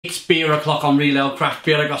It's beer o'clock on Real Ale Craft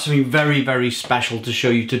Beer. I got something very, very special to show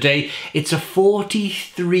you today. It's a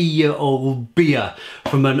 43-year-old beer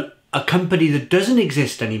from a company that doesn't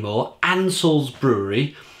exist anymore, Ansells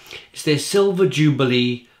Brewery. It's their Silver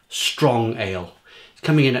Jubilee Strong Ale. It's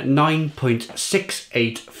coming in at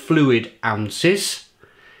 9.68 fluid ounces.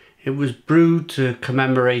 It was brewed to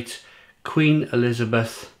commemorate Queen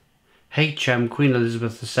Elizabeth, Queen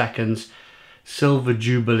Elizabeth II's Silver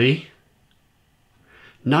Jubilee.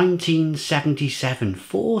 1977,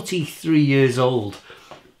 43 years old.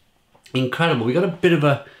 Incredible. We got a bit of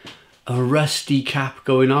a rusty cap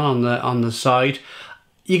going on the side.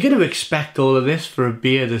 You're going to expect all of this for a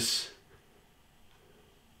beer that's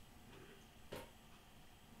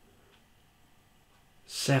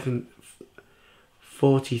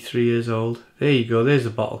 43 years old. There you go, there's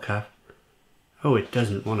the bottle cap. Oh, it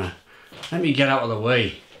doesn't want to. Let me get out of the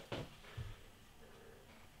way.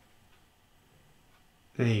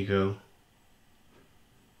 There you go.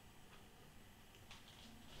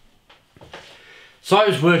 So I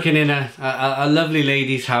was working in a lovely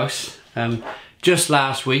lady's house just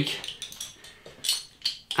last week,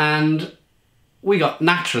 and we got,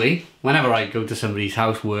 naturally, whenever I go to somebody's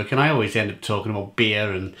house working, I always end up talking about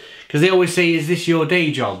beer, and because they always say, is this your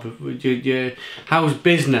day job? How's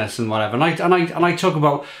business and whatever? And I talk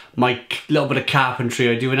about my little bit of carpentry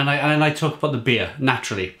I do, and I talk about the beer,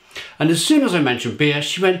 naturally. And as soon as I mentioned beer,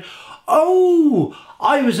 she went, oh,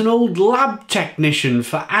 I was an old lab technician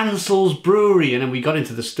for Ansells Brewery. And then we got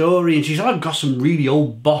into the story, and she said, I've got some really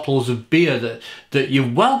old bottles of beer that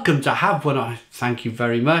you're welcome to have one. I thank you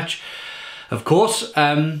very much. Of course,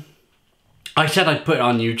 I said I'd put it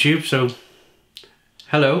on YouTube, so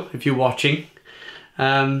hello, if you're watching.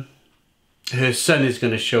 Her son is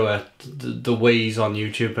going to show her the ways on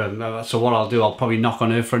YouTube. So what I'll do, I'll probably knock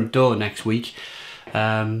on her front door next week.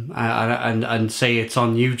 And say it's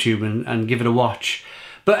on YouTube and give it a watch.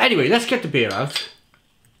 But anyway, let's get the beer out.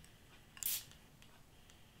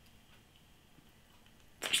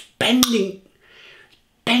 It's bending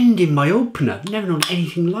my opener. I've never known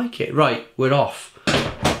anything like it. Right, we're off.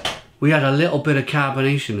 We had a little bit of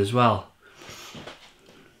carbonation as well.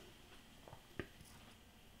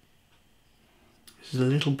 This is a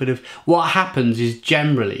little bit of... What happens is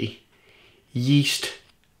generally yeast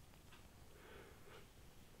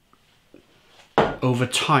over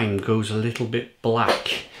time goes a little bit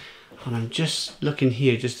black, and I'm just looking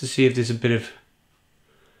here just to see if there's a bit of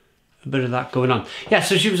that going on. Yeah,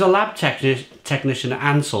 so she was a lab technician at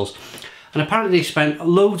Ansells, and apparently they spent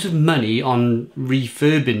loads of money on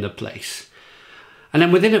refurbing the place, and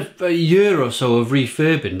then within a year or so of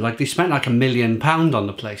refurbing, like they spent like £1 million on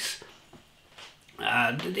the place.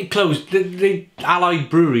 They closed. The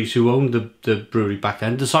Allied Breweries, who owned the brewery back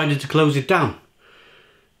then, decided to close it down.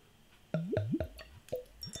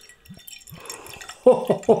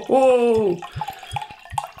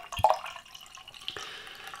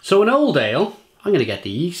 So an old ale, I'm going to get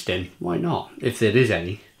the yeast in, why not, if there is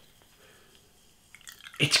any.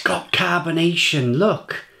 It's got carbonation,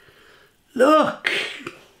 look, look.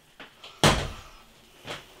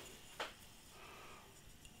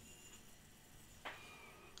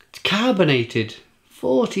 It's carbonated,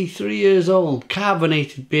 43 years old,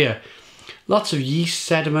 carbonated beer. Lots of yeast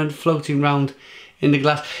sediment floating around in the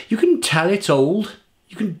glass. You can tell it's old.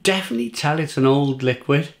 You can definitely tell it's an old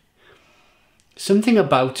liquid. Something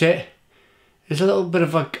about it. There's a little bit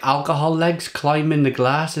of like alcohol legs climbing the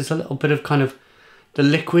glass. There's a little bit of kind of the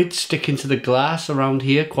liquid sticking to the glass around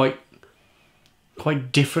here quite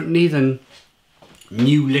differently than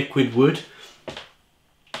new liquid would.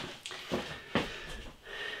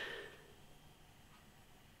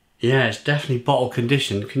 Yeah, it's definitely bottle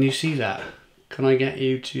conditioned. Can you see that? Can I get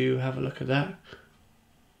you to have a look at that?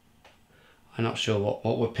 I'm not sure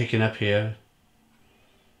what we're picking up here.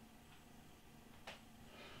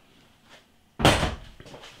 I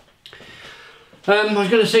was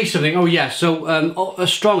going to say something. Oh yeah, so a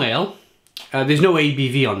strong ale. There's no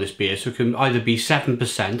ABV on this beer, so it can either be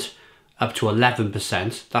 7% up to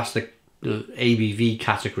 11%. That's the ABV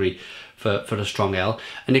category for a strong ale.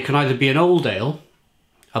 And it can either be an old ale,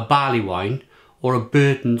 a barley wine, or a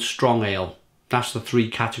burnt strong ale. That's the three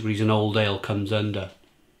categories an old ale comes under.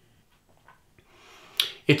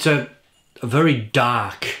 It's a very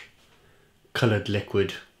dark coloured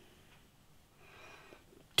liquid.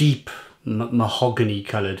 Deep mahogany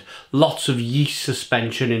coloured. Lots of yeast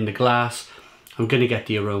suspension in the glass. I'm going to get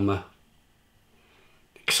the aroma.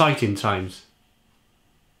 Exciting times.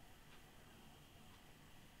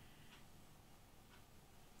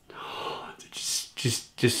 Oh, it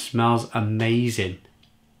just smells amazing.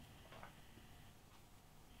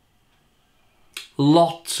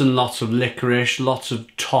 lots and lots of licorice, lots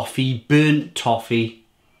of toffee, burnt toffee,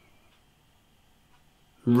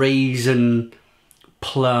 raisin,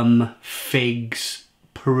 plum, figs,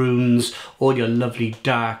 prunes, all your lovely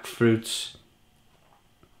dark fruits.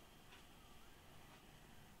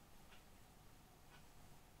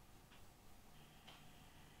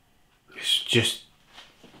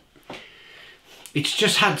 It's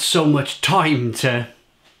just had so much time to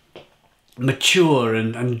mature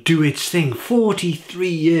and do its thing. 43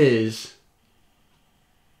 years.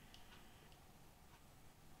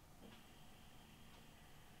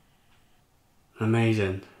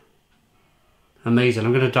 Amazing. Amazing.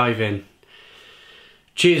 I'm going to dive in.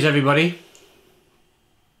 Cheers, everybody.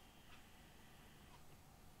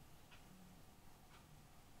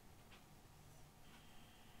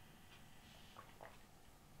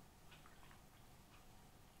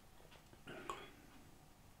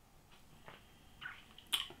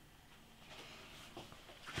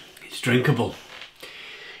 It's drinkable.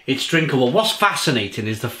 It's drinkable. What's fascinating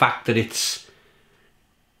is the fact that it's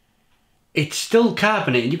still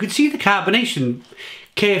carbonated. You can see the carbonation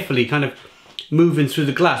carefully kind of moving through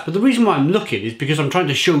the glass. But the reason why I'm looking is because I'm trying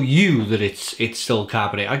to show you that it's still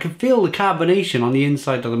carbonated. I can feel the carbonation on the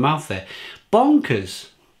inside of the mouth there. Bonkers.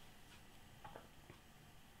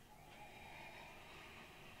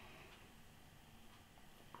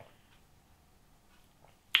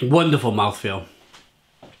 Wonderful mouthfeel.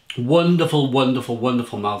 Wonderful, wonderful,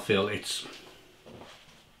 wonderful mouthfeel. It's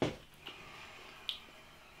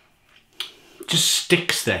just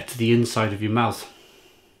sticks there to the inside of your mouth.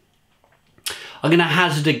 I'm going to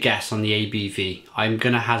hazard a guess on the ABV. I'm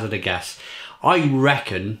going to hazard a guess. I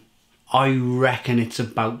reckon it's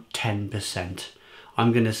about 10%.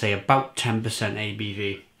 I'm going to say about 10%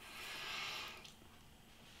 ABV.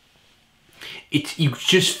 You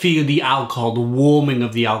just feel the alcohol, the warming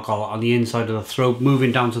of the alcohol on the inside of the throat,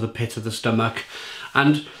 moving down to the pit of the stomach.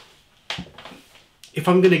 And if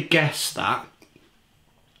I'm going to guess that,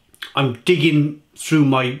 I'm digging through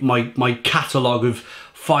my catalogue of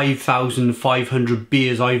 5,500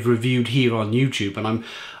 beers I've reviewed here on YouTube, and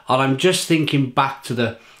I'm just thinking back to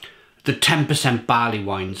the 10% barley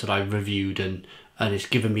wines that I've reviewed, and it's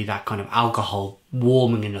given me that kind of alcohol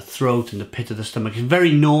warming in the throat and the pit of the stomach. It's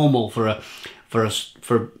very normal for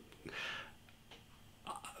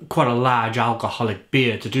quite a large alcoholic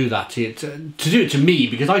beer to do that, to do it to me,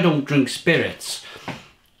 because I don't drink spirits.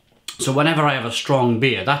 So whenever I have a strong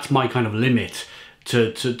beer, that's my kind of limit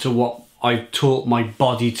to what I've taught my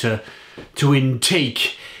body to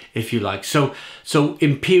intake, if you like. So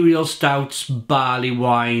imperial stouts, barley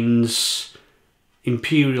wines,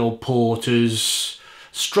 imperial porters,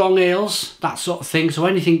 strong ales, that sort of thing. So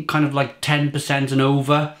anything kind of like 10% and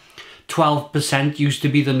over. 12% used to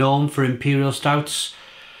be the norm for imperial stouts.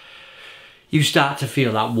 You start to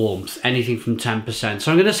feel that warmth, anything from 10%.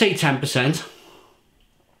 So I'm going to say 10%.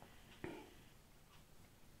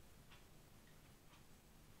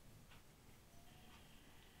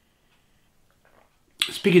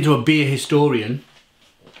 Speaking to a beer historian,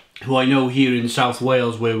 who I know here in South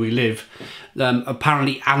Wales where we live,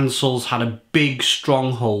 apparently Ansells had a big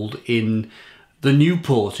stronghold in the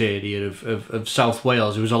Newport area of South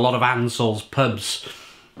Wales. There was a lot of Ansells pubs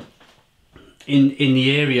in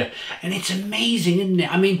the area, and it's amazing, isn't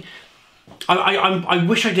it? I mean, I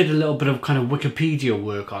wish I did a little bit of kind of Wikipedia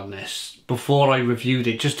work on this before I reviewed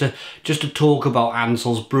it, just to talk about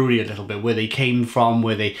Ansells Brewery a little bit, where they came from,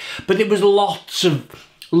 but there was lots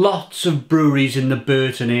of breweries in the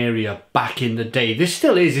Burton area back in the day. This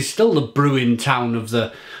still is. It's still the brewing town of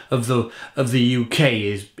the UK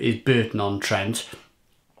is Burton-on-Trent.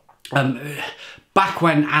 Back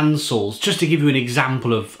when Ansells, just to give you an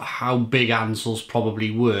example of how big Ansells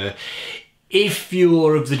probably were, if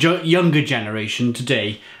you're of the younger generation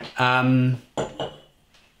today,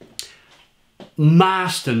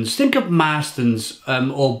 Marston's, think of Marston's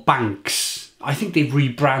or Banks. I think they've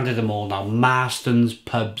rebranded them all now, Marston's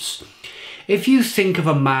pubs. If you think of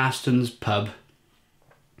a Marston's pub,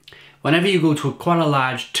 whenever you go to quite a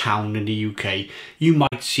large town in the UK, you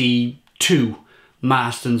might see two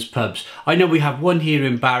Marston's pubs. I know we have one here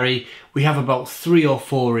in Barry, we have about 3 or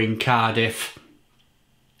 4 in Cardiff.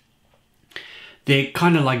 They're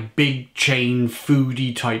kind of like big chain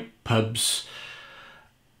foodie type pubs.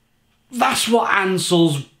 That's what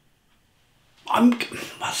Ansells, I'm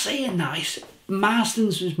saying that,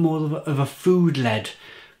 Marston's is more of a food-led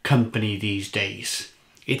company these days.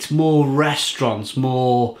 It's more restaurants,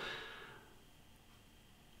 more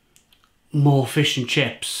fish and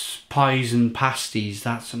chips, pies and pasties,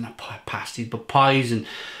 that's not pasties, but pies and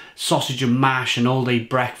sausage and mash and all-day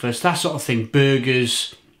breakfast, that sort of thing,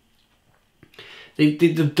 burgers.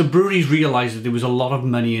 the breweries realised that there was a lot of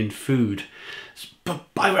money in food. But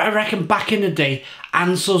I reckon back in the day,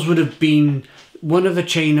 Ansells would have been one of the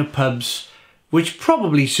chain of pubs which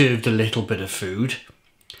probably served a little bit of food,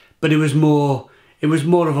 but it was more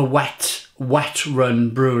of a wet run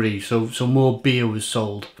brewery, so more beer was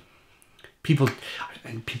sold. People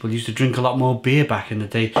used to drink a lot more beer back in the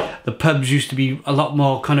day. The pubs used to be a lot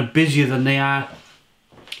more kind of busier than they are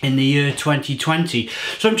in the year 2020.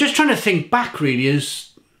 So I'm just trying to think back really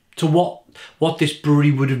as to what this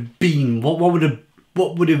brewery would have been. What would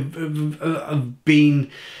have been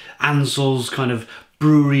Ansells' kind of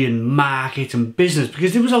brewery and market and business,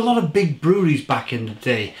 because there was a lot of big breweries back in the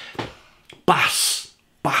day. Bass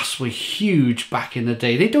were huge back in the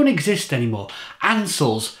day. They don't exist anymore.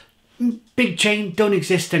 Ansells, big chain, don't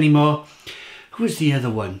exist anymore. Who was the other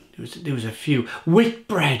one? There was a few.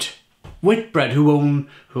 Whitbread,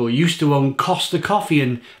 who used to own Costa Coffee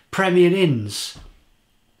and Premier Inns.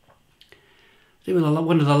 They were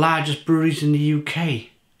one of the largest breweries in the UK.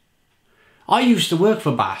 I used to work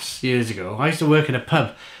for Bass years ago. I used to work in a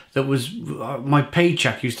pub that was, my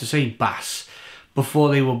paycheck used to say Bass before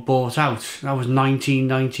they were bought out. That was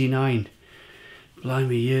 1999.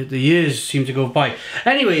 Blimey, the years seem to go by.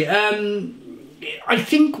 Anyway, I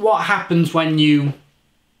think what happens when you,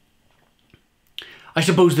 I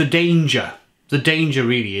suppose the danger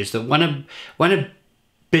really is that when a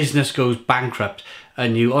business goes bankrupt,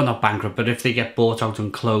 and not bankrupt, but if they get bought out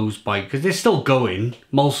and closed by, because they're still going,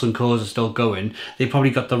 Molson Coors are still going, they probably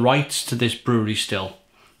got the rights to this brewery still.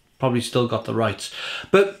 Probably still got the rights.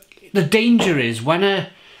 But the danger is when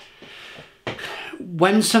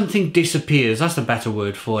something disappears, that's the better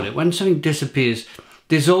word for it, when something disappears,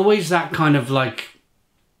 there's always that kind of like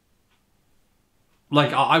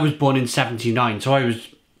I was born in 79, so I was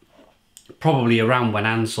probably around when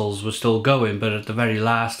Ansells was still going, but at the very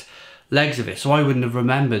last legs of it, so I wouldn't have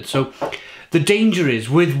remembered. So the danger is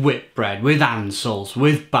with Whitbread, with Ansells,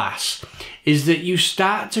 with Bass, is that you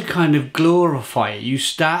start to kind of glorify it. You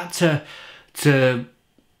start to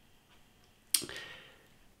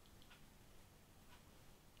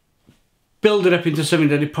build it up into something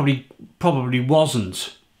that it probably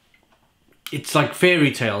wasn't. It's like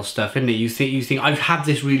fairy tale stuff, isn't it? You think I've had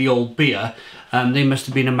this really old beer. They must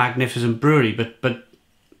have been a magnificent brewery, but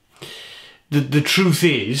the truth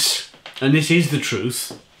is, and this is the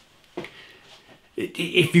truth,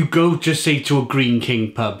 if you go just say to a Green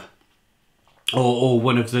King pub or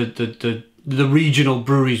one of the regional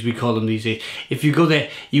breweries, we call them these days, if you go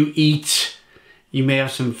there, you eat, you may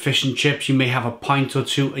have some fish and chips, you may have a pint or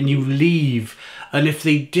two, and you leave. And if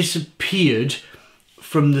they disappeared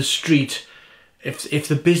from the street, if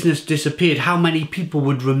the business disappeared, how many people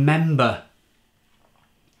would remember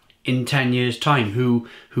in 10 years' time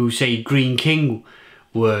who say Green King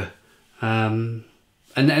were? And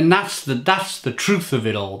that's the truth of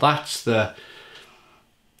it all. That's the,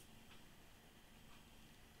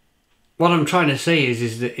 what I'm trying to say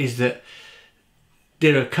is that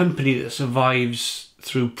they're a company that survives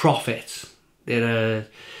through profit. They're a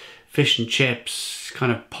fish and chips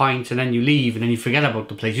kind of pint, and then you leave and then you forget about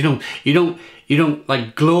the place. You don't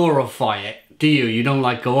like glorify it, do you? You don't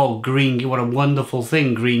like go, oh, Green, what a wonderful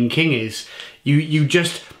thing Green King is. You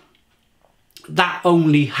just, that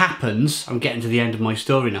only happens, I'm getting to the end of my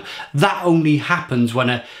story now, that only happens when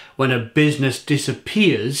a business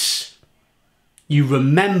disappears. You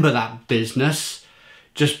remember that business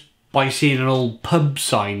just by seeing an old pub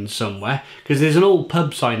sign somewhere, because there's an old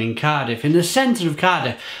pub sign in Cardiff, in the centre of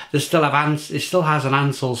Cardiff, it still has an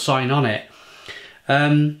Ansells sign on it,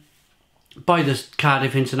 by the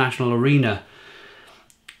Cardiff International Arena.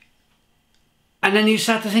 And then you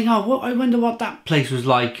start to think, oh, I wonder what that place was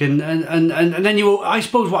like, and then you, I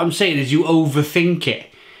suppose what I'm saying is you overthink it.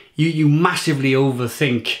 You massively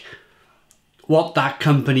overthink what that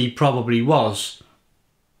company probably was.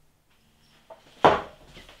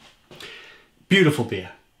 Beautiful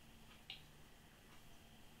beer.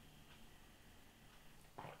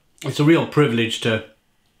 It's a real privilege to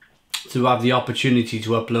have the opportunity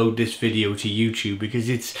to upload this video to YouTube, because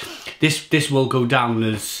this will go down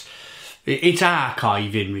as, it's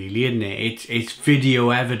archiving really, isn't it? It's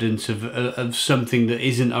video evidence of something that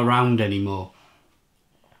isn't around anymore.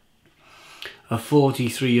 A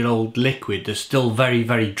 43-year-old liquid that's still very,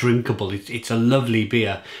 very drinkable. It's a lovely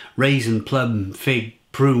beer. Raisin, plum, fig,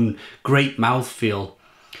 prune, great mouthfeel.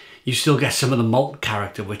 You still get some of the malt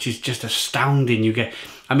character, which is just astounding. You get,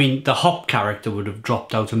 I mean, the hop character would have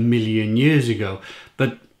dropped out a million years ago,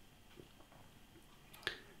 but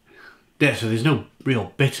yeah, so there's no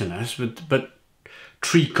real bitterness, but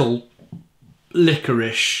treacle,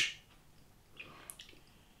 licorice,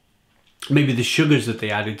 maybe the sugars that they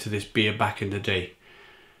added to this beer back in the day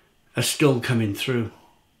are still coming through.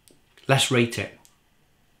 Let's rate it.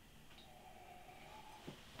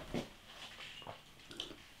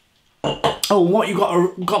 Oh, and what you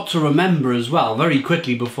got to remember as well, very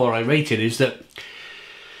quickly before I rate it, is that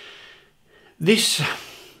this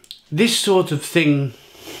sort of thing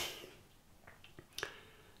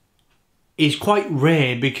is quite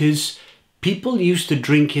rare because people used to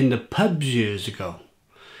drink in the pubs years ago.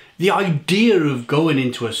 The idea of going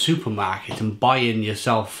into a supermarket and buying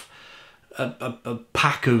yourself a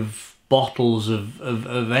pack of bottles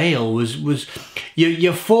of ale was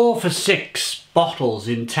you're 4 for 6 bottles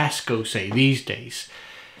in Tesco, say, these days,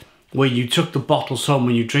 where you took the bottles home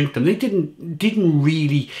and you drink them. They didn't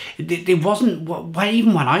really, it wasn't,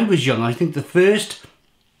 even when I was young, I think the first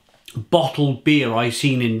bottled beer I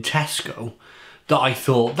seen in Tesco that I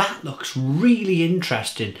thought, that looks really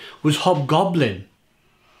interesting, was Hobgoblin.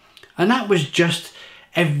 And that was just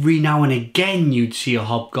every now and again you'd see a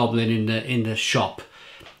Hobgoblin in the shop.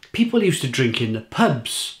 People used to drink in the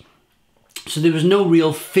pubs, so there was no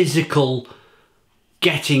real physical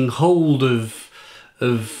getting hold of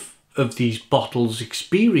these bottles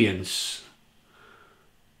experience.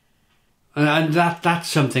 And that's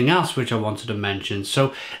something else which I wanted to mention.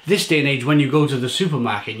 So this day and age, when you go to the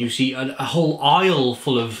supermarket and you see a whole aisle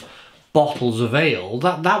full of bottles of ale,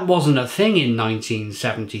 that wasn't a thing in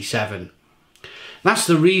 1977. That's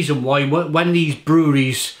the reason why when these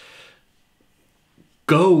breweries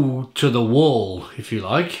go to the wall, if you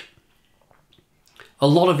like, a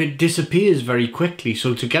lot of it disappears very quickly.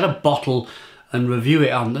 So to get a bottle and review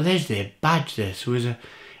it on, there's their badge. It was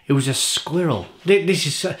a squirrel. This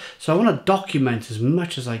is so I want to document as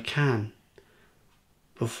much as I can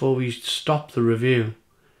before we stop the review,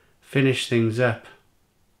 finish things up.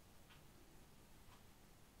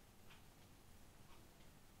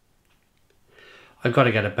 I've got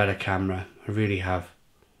to get a better camera. I really have.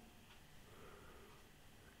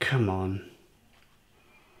 Come on.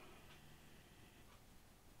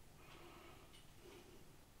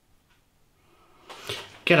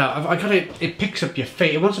 Get out. I got it. It picks up your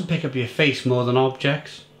face. It wants to pick up your face more than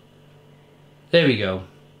objects. There we go.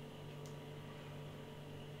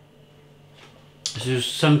 This is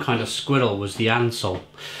some kind of squirrel, was the Ansell.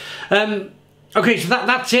 Okay, so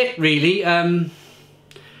that's it really.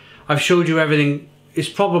 I've showed you everything. It's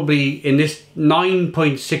probably in this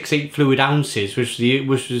 9.68 fluid ounces, which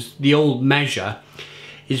was the old measure,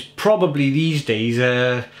 is probably these days.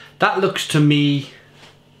 That looks to me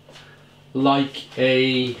like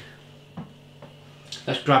a.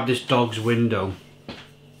 Let's grab this dog's window.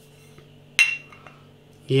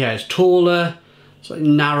 Yeah, it's taller, slightly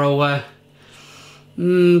narrower.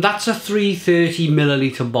 That's a 330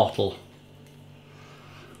 milliliter bottle.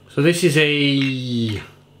 So this is a.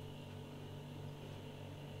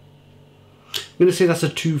 I'm going to say that's a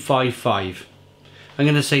 255. I'm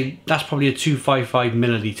going to say that's probably a 255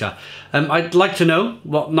 milliliter. I'd like to know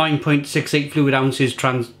what 9.68 fluid ounces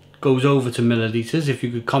goes over to milliliters. If you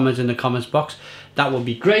could comment in the comments box, that would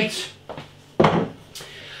be great.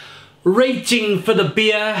 Rating for the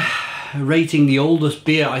beer. Rating the oldest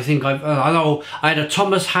beer. I think I know I had a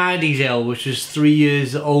Thomas Hardy's ale, which is 3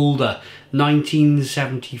 years older.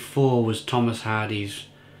 1974 was Thomas Hardy's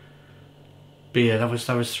beer. That was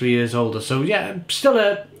 3 years older. So yeah, still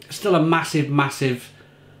a massive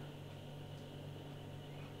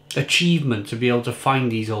achievement to be able to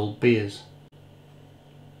find these old beers.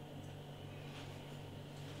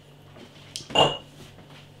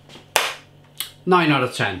 Nine out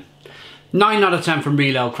of 10. 9 out of 10 from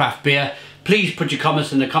Real Ale Craft Beer. Please put your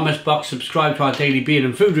comments in the comments box, subscribe to our daily beer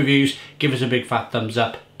and food reviews, give us a big fat thumbs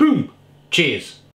up. Boom! Cheers!